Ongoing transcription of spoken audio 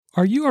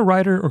Are you a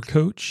writer or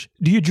coach?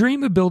 Do you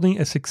dream of building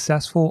a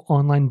successful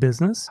online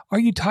business? Are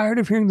you tired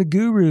of hearing the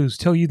gurus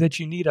tell you that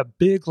you need a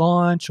big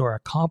launch or a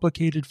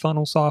complicated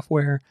funnel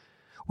software?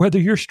 Whether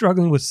you're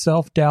struggling with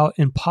self-doubt,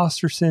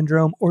 imposter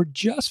syndrome, or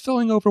just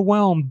feeling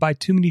overwhelmed by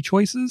too many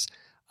choices,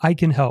 I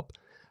can help.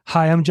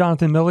 Hi, I'm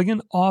Jonathan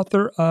Milligan,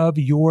 author of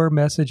Your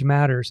Message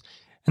Matters.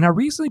 And I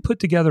recently put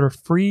together a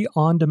free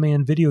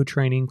on-demand video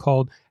training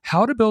called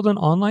How to Build an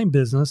Online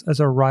Business as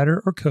a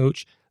Writer or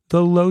Coach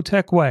the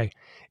Low-Tech Way.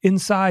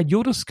 Inside,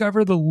 you'll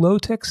discover the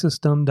low-tech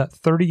system that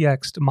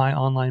 30x'd my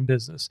online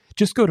business.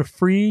 Just go to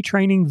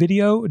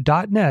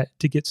freetrainingvideo.net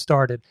to get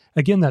started.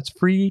 Again, that's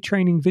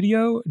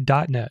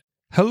freetrainingvideo.net.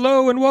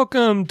 Hello and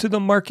welcome to the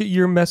Market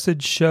Your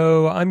Message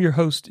Show. I'm your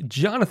host,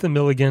 Jonathan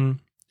Milligan,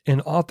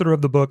 and author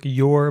of the book,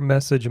 Your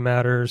Message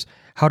Matters,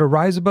 How to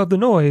Rise Above the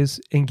Noise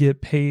and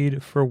Get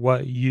Paid for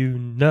What You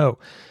Know.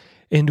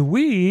 And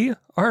we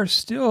are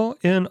still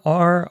in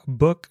our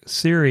book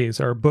series,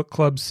 our book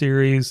club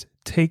series,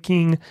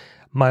 taking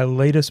my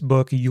latest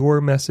book,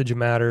 Your Message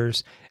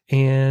Matters,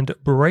 and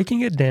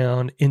breaking it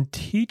down and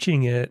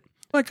teaching it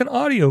like an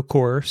audio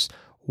course,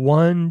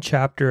 one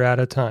chapter at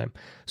a time.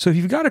 So if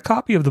you've got a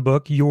copy of the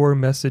book, Your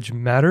Message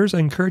Matters, I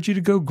encourage you to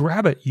go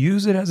grab it.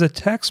 Use it as a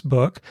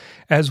textbook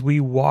as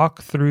we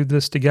walk through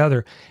this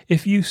together.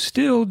 If you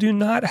still do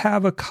not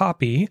have a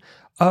copy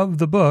of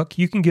the book,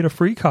 you can get a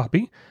free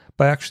copy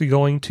by actually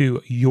going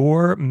to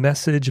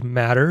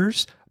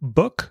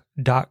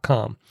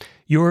yourmessagemattersbook.com.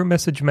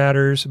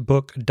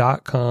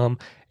 yourmessagemattersbook.com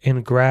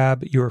and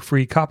grab your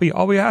free copy.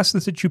 All we ask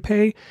is that you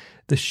pay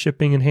the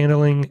shipping and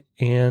handling,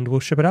 and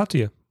we'll ship it out to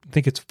you. I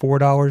think it's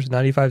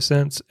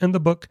 $4.95, and the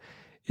book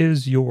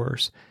is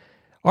yours.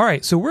 All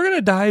right, so we're going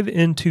to dive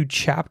into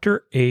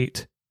Chapter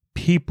 8,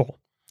 People.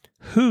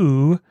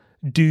 Who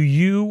do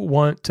you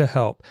want to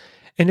help?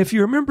 And if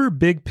you remember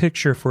big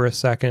picture for a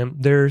second,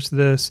 there's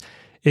this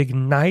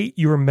Ignite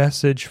Your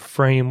Message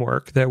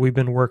framework that we've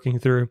been working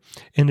through,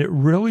 and it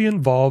really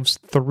involves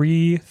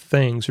three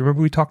things.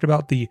 Remember we talked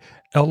about the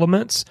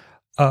elements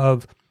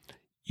of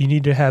you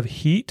need to have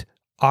heat,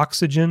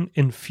 oxygen,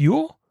 and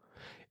fuel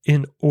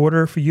in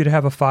order for you to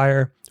have a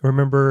fire.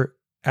 Remember,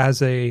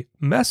 as a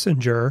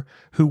messenger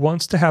who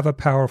wants to have a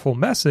powerful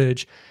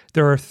message,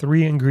 there are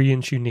three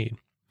ingredients you need.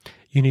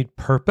 You need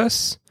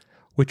purpose,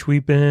 which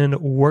we've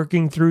been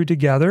working through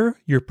together.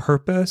 Your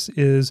purpose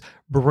is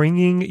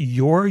bringing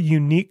your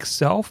unique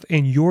self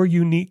and your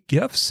unique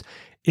gifts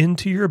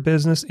into your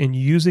business and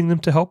using them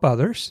to help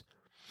others.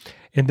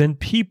 And then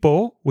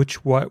people,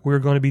 which what we're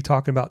going to be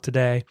talking about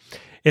today.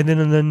 And then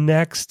in the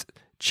next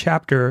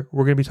chapter,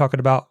 we're going to be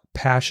talking about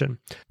passion.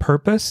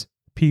 Purpose,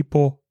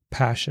 people,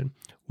 passion.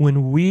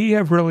 When we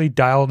have really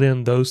dialed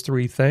in those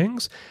three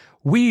things,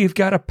 we've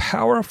got a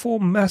powerful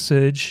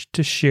message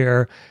to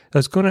share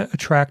that's going to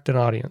attract an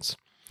audience.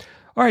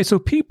 All right, so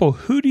people,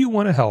 who do you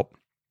want to help?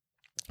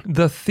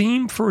 The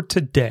theme for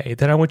today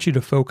that I want you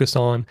to focus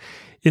on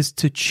is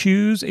to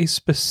choose a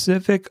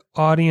specific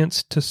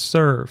audience to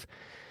serve.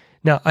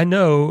 Now, I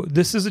know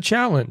this is a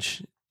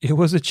challenge. It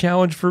was a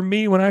challenge for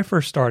me when I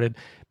first started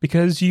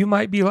because you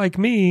might be like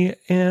me,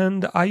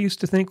 and I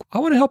used to think, I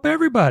want to help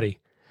everybody.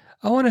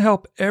 I want to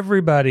help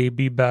everybody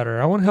be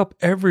better. I want to help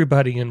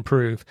everybody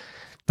improve.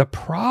 The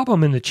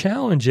problem and the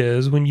challenge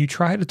is when you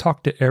try to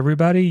talk to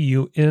everybody,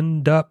 you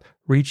end up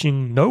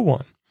reaching no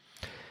one.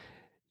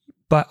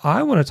 But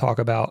I want to talk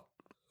about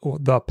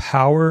the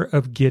power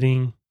of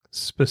getting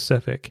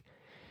specific.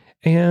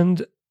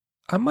 And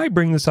I might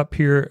bring this up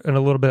here in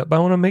a little bit, but I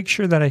want to make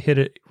sure that I hit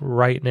it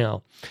right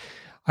now.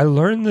 I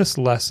learned this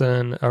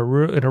lesson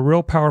in a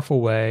real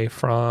powerful way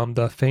from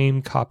the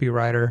famed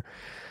copywriter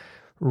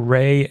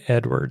Ray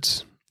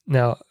Edwards.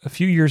 Now, a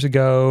few years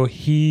ago,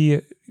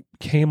 he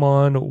came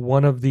on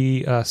one of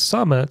the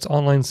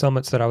online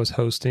summits that I was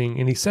hosting,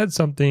 and he said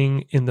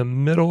something in the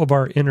middle of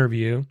our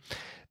interview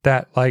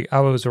that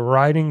I was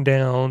writing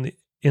down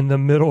in the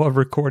middle of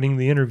recording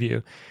the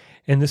interview.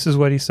 And this is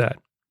what he said.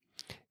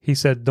 He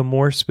said, the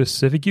more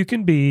specific you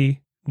can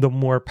be, the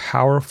more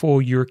powerful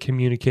your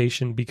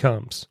communication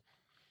becomes.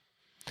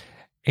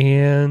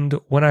 And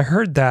when I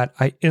heard that,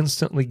 I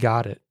instantly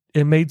got it.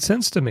 It made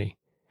sense to me.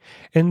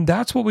 And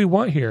that's what we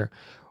want here.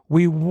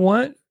 We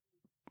want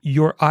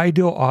your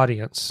ideal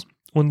audience,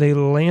 when they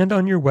land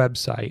on your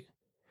website,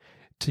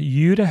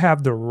 to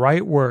have the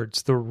right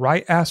words, the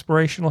right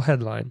aspirational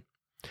headline,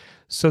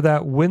 so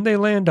that when they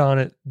land on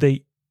it,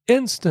 they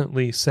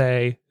instantly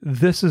say,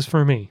 this is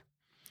for me.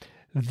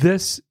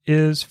 This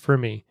is for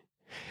me.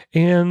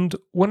 And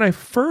when I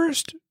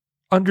first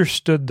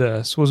understood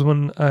this was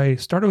when I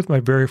started with my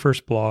very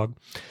first blog,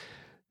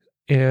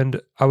 and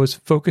I was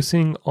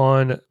focusing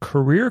on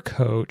career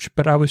coach,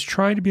 but I was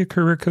trying to be a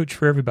career coach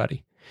for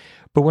everybody.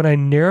 But when I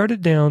narrowed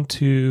it down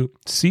to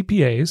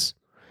CPAs,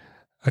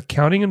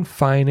 accounting and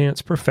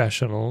finance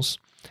professionals,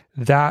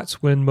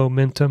 that's when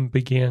momentum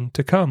began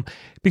to come.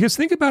 Because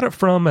think about it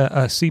from a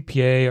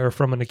CPA or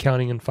from an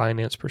accounting and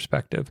finance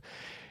perspective.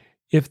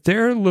 If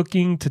they're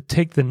looking to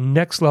take the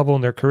next level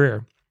in their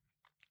career,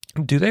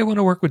 do they want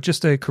to work with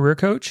just a career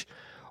coach?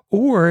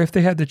 Or if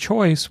they had the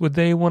choice, would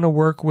they want to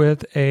work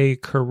with a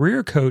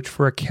career coach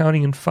for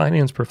accounting and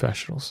finance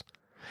professionals?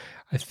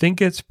 I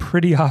think it's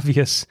pretty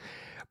obvious,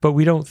 but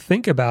we don't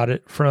think about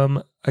it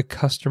from a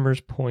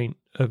customer's point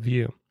of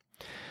view.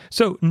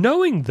 So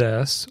knowing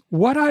this,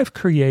 what I've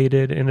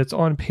created, and it's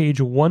on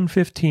page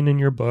 115 in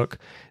your book,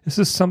 this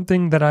is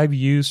something that I've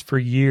used for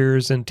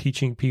years in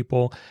teaching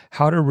people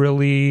how to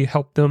really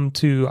help them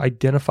to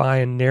identify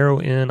and narrow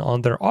in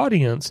on their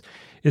audience,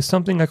 is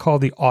something I call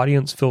the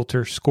Audience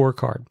Filter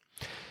Scorecard.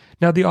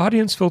 Now, the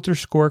Audience Filter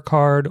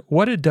Scorecard,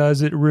 what it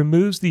does, it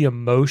removes the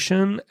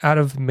emotion out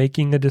of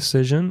making a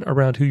decision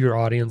around who your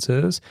audience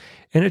is,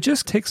 and it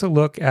just takes a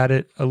look at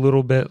it a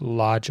little bit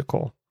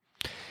logical.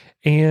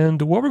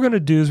 And what we're going to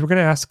do is we're going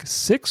to ask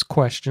 6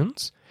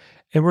 questions,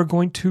 and we're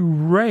going to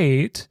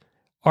rate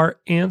our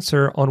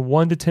answer on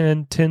 1 to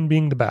 10, 10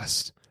 being the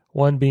best,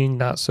 1 being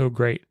not so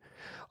great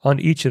on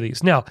each of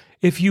these. Now,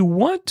 if you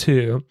want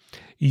to,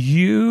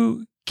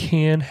 you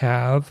can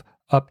have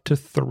up to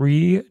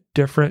 3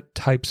 different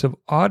types of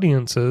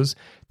audiences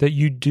that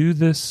you do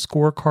this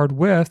scorecard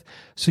with,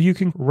 so you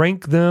can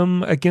rank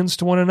them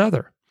against one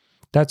another.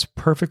 That's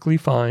perfectly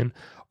fine.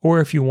 Or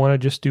if you want to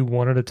just do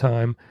 1 at a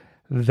time,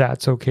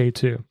 that's okay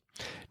too.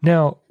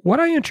 Now, what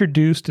I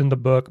introduced in the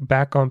book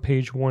back on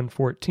page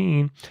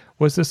 114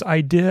 was this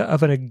idea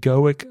of an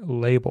egoic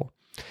label.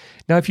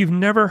 Now, if you've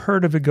never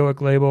heard of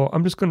egoic label,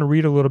 I'm just going to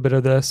read a little bit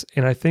of this,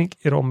 and I think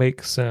it'll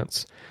make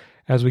sense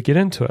as we get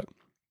into it.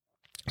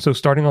 So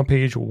starting on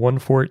page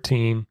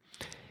 114,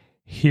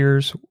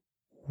 here's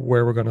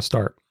where we're going to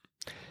start.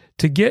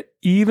 To get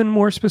even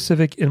more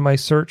specific in my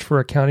search for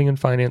accounting and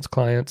finance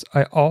clients,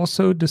 I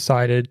also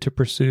decided to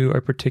pursue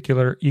a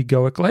particular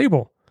egoic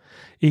label.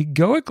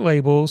 Egoic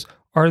labels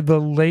are the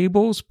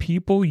labels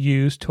people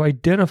use to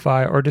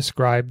identify or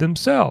describe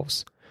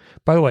themselves.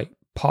 By the way,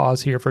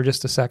 pause here for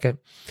just a second.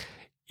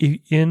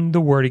 In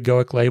the word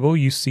egoic label,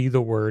 you see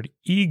the word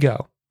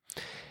ego.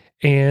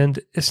 And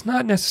it's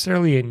not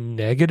necessarily a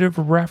negative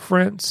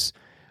reference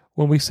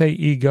when we say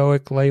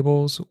egoic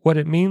labels. What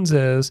it means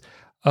is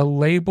a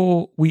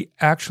label we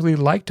actually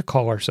like to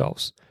call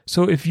ourselves.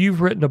 So if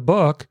you've written a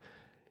book,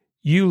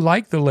 you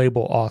like the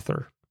label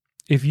author.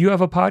 If you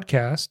have a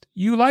podcast,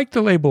 you like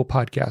the label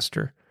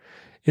podcaster.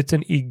 It's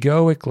an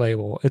egoic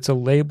label. It's a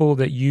label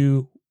that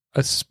you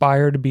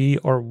aspire to be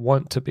or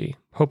want to be.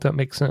 Hope that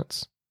makes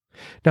sense.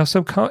 Now,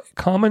 some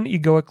common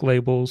egoic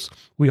labels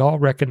we all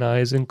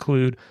recognize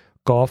include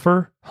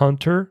golfer,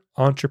 hunter,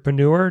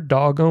 entrepreneur,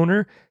 dog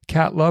owner,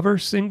 cat lover,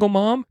 single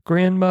mom,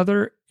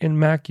 grandmother, and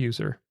Mac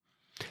user.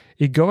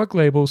 Egoic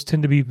labels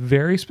tend to be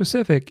very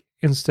specific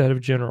instead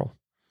of general.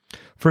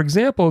 For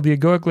example, the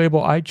egoic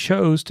label I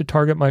chose to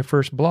target my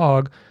first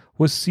blog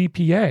was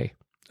CPA,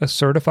 a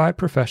certified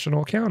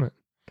professional accountant.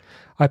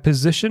 I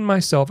positioned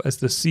myself as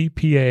the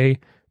CPA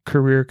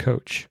career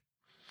coach.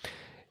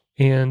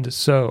 And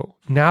so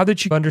now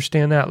that you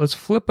understand that, let's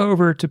flip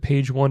over to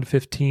page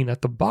 115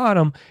 at the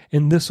bottom,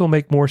 and this will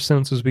make more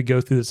sense as we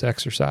go through this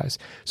exercise.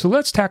 So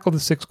let's tackle the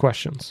 6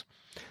 questions.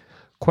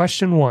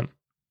 Question 1.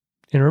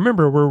 And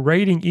remember, we're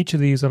rating each of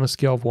these on a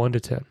scale of 1 to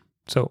 10.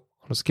 So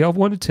on a scale of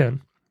 1 to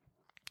 10,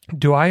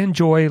 do I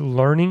enjoy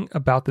learning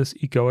about this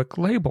egoic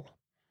label?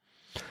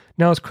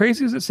 Now, as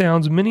crazy as it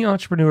sounds, many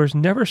entrepreneurs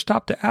never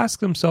stop to ask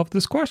themselves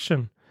this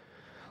question.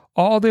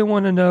 All they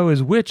want to know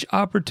is which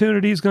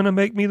opportunity is going to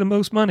make me the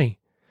most money.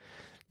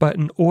 But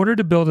in order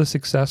to build a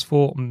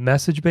successful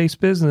message-based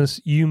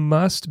business, you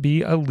must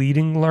be a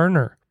leading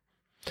learner.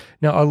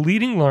 Now, a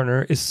leading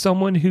learner is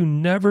someone who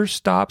never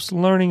stops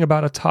learning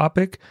about a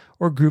topic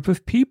or group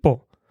of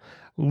people.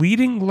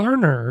 Leading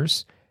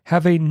learners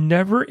have a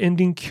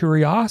never-ending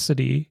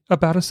curiosity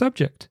about a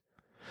subject.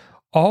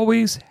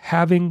 Always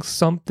having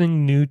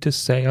something new to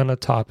say on a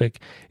topic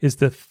is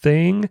the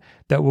thing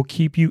that will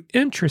keep you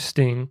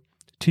interesting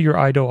to your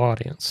ideal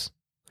audience.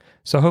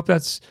 So I hope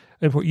that's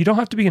important. You don't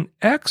have to be an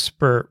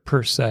expert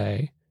per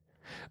se,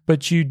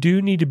 but you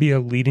do need to be a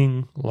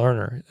leading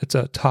learner. It's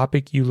a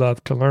topic you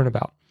love to learn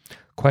about.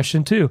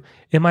 Question 2,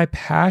 am I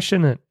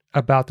passionate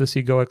about this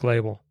egoic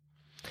label?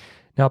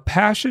 Now,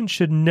 passion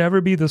should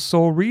never be the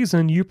sole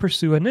reason you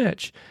pursue a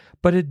niche,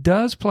 but it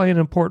does play an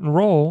important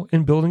role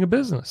in building a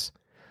business.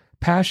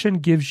 Passion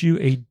gives you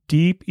a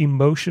deep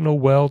emotional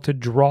well to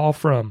draw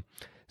from,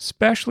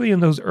 especially in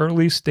those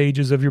early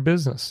stages of your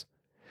business.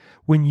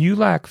 When you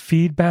lack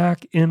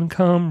feedback,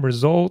 income,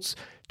 results,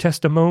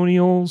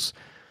 testimonials,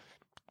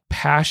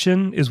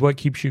 passion is what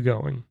keeps you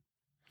going.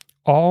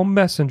 All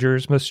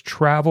messengers must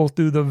travel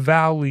through the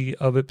valley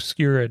of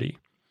obscurity.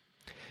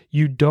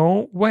 You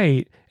don't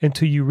wait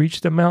until you reach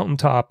the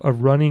mountaintop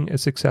of running a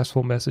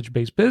successful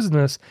message-based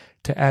business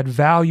to add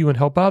value and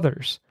help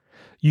others.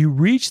 You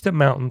reach the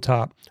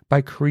mountaintop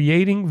by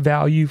creating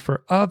value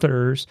for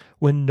others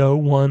when no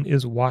one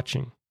is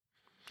watching.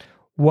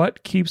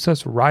 What keeps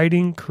us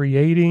writing,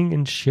 creating,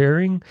 and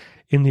sharing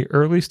in the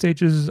early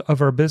stages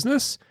of our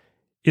business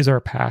is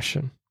our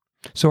passion.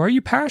 So are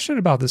you passionate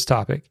about this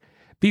topic?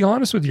 Be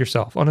honest with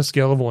yourself on a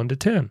scale of 1 to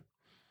 10.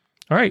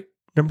 All right,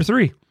 number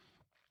 3.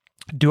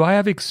 Do I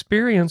have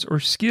experience or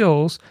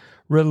skills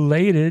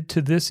related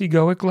to this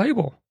egoic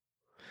label.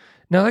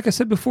 Now, like I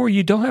said before,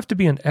 you don't have to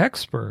be an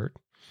expert,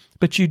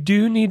 but you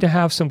do need to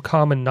have some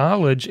common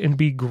knowledge and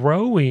be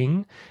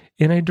growing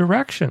in a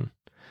direction.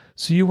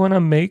 So you want to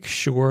make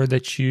sure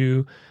that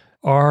you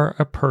are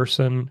a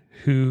person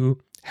who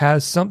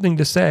has something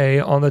to say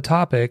on the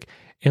topic.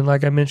 And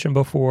like I mentioned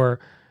before,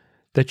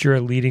 that you're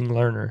a leading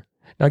learner.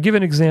 Now, I'll give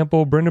an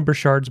example. Brendon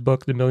Burchard's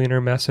book, The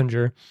Millionaire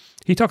Messenger,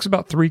 he talks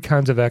about 3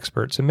 kinds of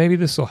experts, and maybe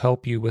this will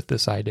help you with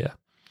this idea.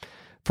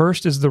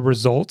 First is the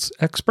results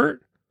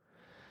expert.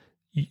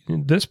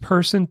 This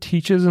person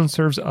teaches and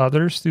serves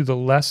others through the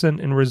lesson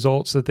and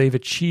results that they've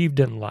achieved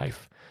in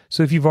life.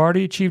 So if you've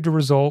already achieved a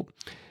result,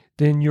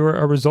 then you're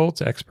a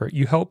results expert.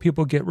 You help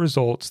people get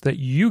results that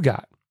you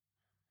got.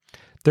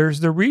 There's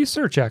the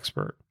research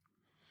expert.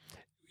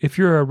 If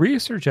you're a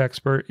research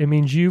expert, it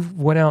means you've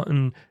went out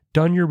and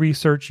done your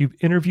research, you've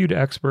interviewed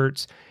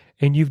experts,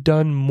 and you've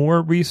done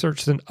more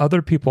research than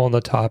other people on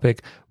the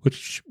topic,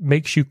 which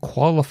makes you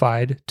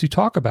qualified to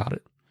talk about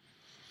it.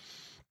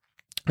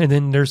 And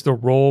then there's the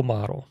role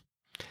model.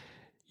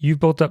 You've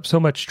built up so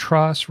much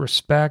trust,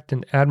 respect,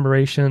 and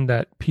admiration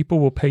that people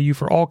will pay you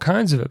for all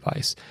kinds of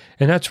advice.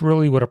 And that's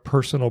really what a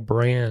personal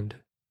brand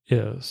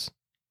is.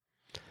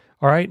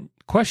 All right,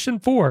 question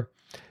 4.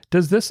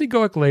 Does this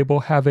egoic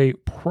label have a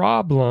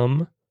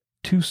problem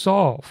to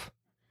solve?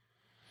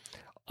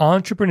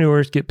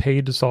 Entrepreneurs get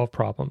paid to solve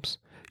problems.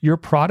 Your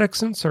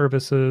products and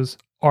services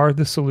are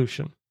the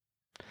solution.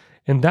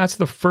 And that's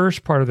the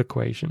first part of the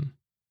equation.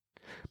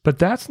 But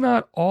that's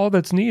not all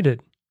that's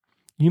needed.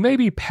 You may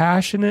be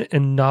passionate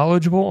and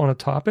knowledgeable on a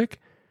topic,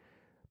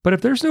 but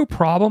if there's no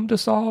problem to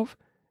solve,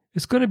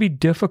 it's going to be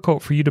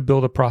difficult for you to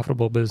build a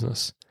profitable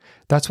business.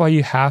 That's why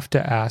you have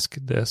to ask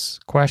this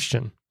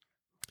question.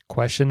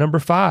 Question number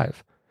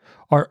 5.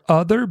 Are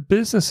other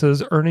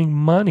businesses earning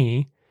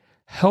money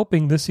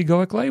helping this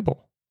egoic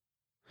label?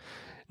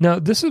 Now,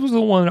 this is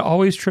the one that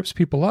always trips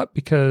people up,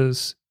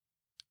 because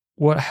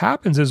what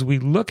happens is we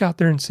look out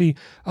there and see,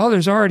 oh,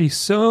 there's already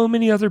so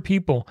many other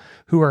people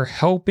who are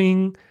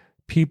helping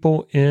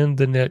people in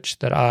the niche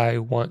that I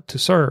want to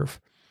serve.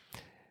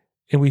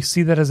 And we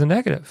see that as a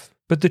negative.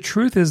 But the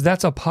truth is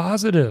that's a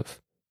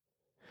positive,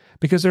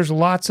 because there's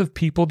lots of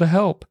people to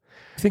help.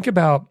 Think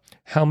about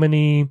how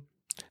many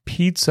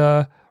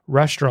pizza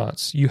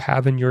restaurants you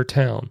have in your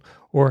town,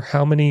 or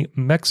how many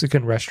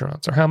Mexican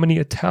restaurants, or how many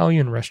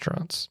Italian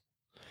restaurants.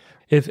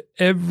 If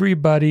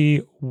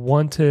everybody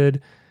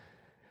wanted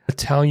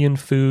Italian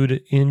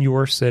food in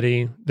your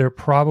city, there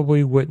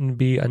probably wouldn't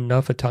be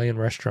enough Italian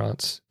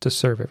restaurants to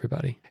serve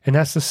everybody. And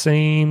that's the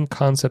same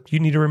concept you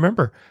need to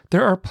remember.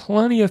 There are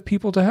plenty of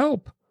people to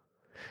help.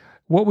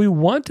 What we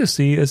want to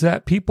see is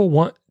that people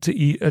want to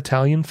eat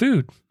Italian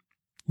food,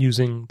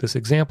 using this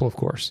example, of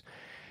course.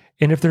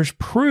 And if there's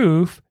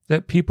proof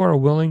that people are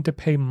willing to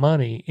pay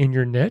money in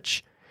your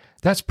niche,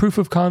 that's proof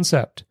of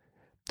concept.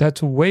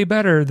 That's way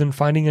better than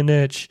finding a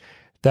niche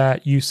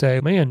that you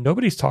say, man,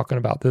 nobody's talking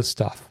about this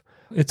stuff.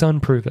 It's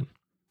unproven.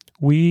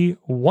 We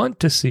want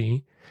to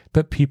see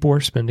that people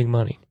are spending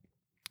money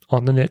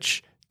on the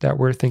niche that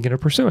we're thinking of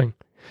pursuing.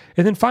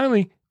 And then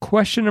finally,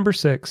 question number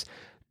 6,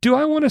 do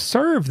I want to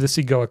serve this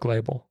egoic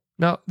label?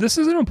 Now, this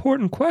is an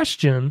important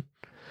question,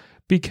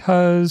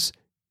 because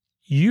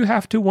you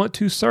have to want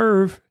to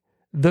serve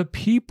the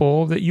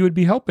people that you would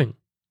be helping.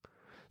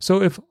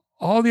 So if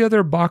all the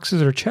other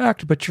boxes are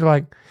checked, but you're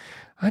like,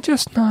 I'm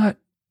just not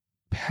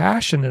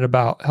passionate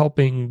about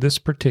helping this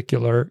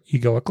particular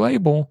egoic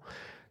label,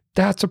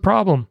 that's a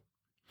problem.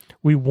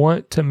 We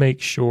want to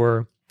make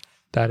sure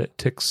that it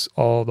ticks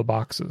all the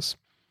boxes.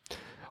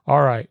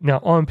 All right. Now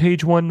on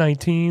page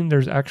 119,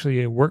 there's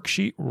actually a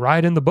worksheet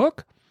right in the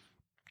book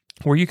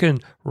where you can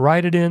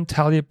write it in,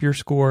 tally up your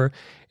score,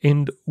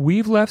 and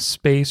we've left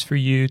space for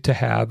you to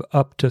have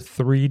up to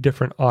 3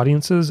 different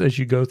audiences as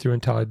you go through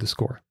and tally the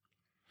score.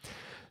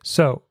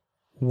 So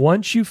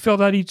once you've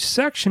filled out each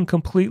section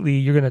completely,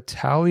 you're going to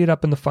tally it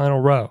up in the final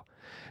row.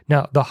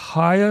 Now, the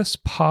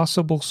highest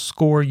possible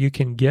score you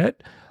can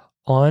get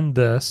on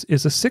this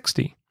is a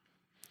 60.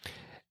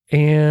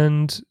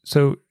 And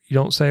so you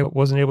don't say I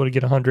wasn't able to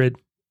get 100.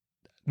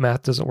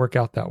 Math doesn't work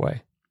out that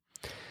way.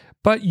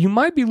 But you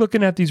might be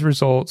looking at these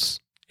results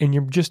and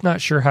you're just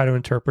not sure how to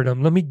interpret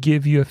them. Let me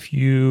give you a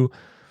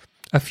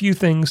few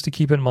things to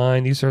keep in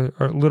mind. These are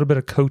a little bit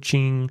of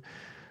coaching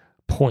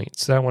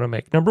points that I want to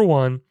make. Number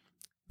 1,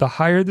 the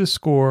higher the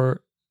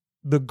score,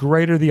 the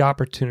greater the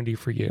opportunity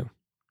for you,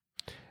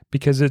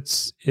 because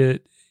it's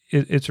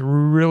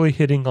really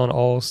hitting on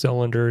all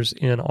cylinders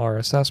in our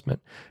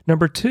assessment.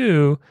 Number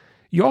 2,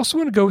 you also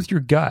want to go with your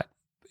gut.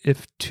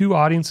 If 2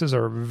 audiences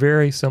are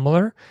very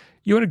similar,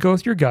 you want to go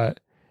with your gut.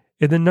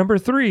 And then number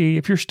 3,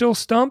 if you're still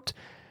stumped,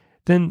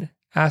 then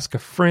ask a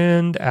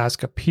friend,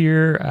 ask a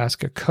peer,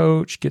 ask a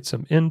coach, get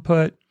some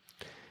input,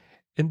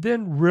 and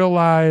then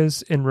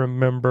realize and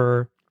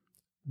remember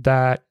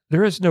that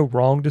there is no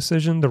wrong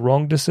decision. The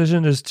wrong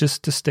decision is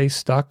just to stay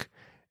stuck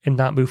and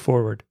not move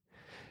forward.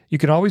 You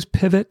can always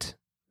pivot.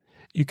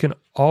 You can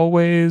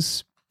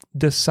always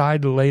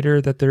decide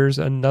later that there's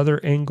another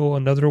angle,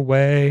 another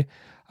way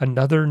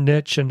another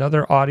niche,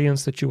 another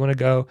audience that you want to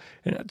go,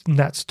 and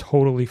that's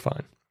totally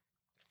fine.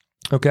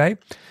 Okay?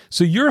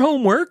 So your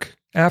homework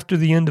after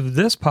the end of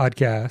this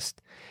podcast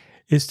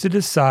is to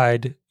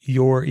decide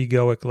your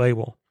egoic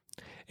label.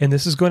 And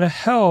this is going to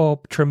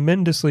help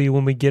tremendously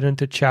when we get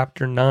into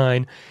chapter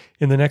 9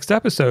 in the next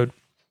episode,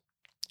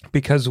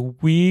 because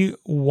we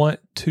want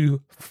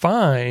to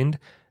find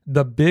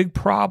the big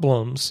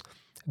problems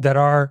that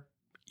our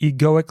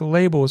egoic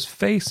label is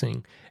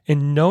facing.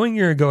 And knowing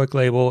your egoic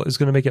label is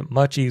going to make it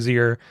much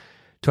easier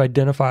to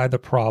identify the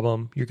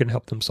problem you're going to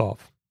help them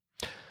solve.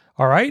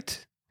 All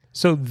right.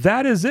 So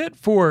that is it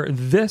for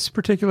this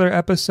particular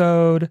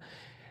episode.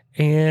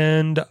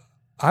 And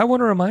I want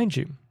to remind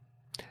you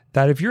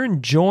that if you're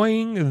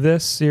enjoying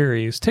this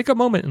series, take a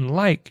moment and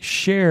like,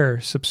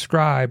 share,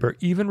 subscribe, or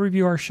even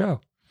review our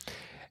show.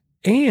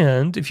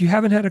 And if you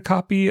haven't had a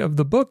copy of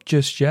the book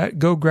just yet,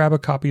 go grab a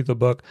copy of the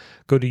book.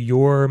 Go to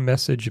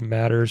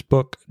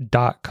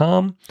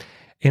yourmessagemattersbook.com.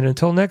 And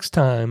until next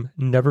time,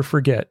 never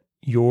forget,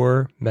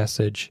 your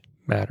message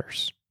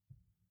matters.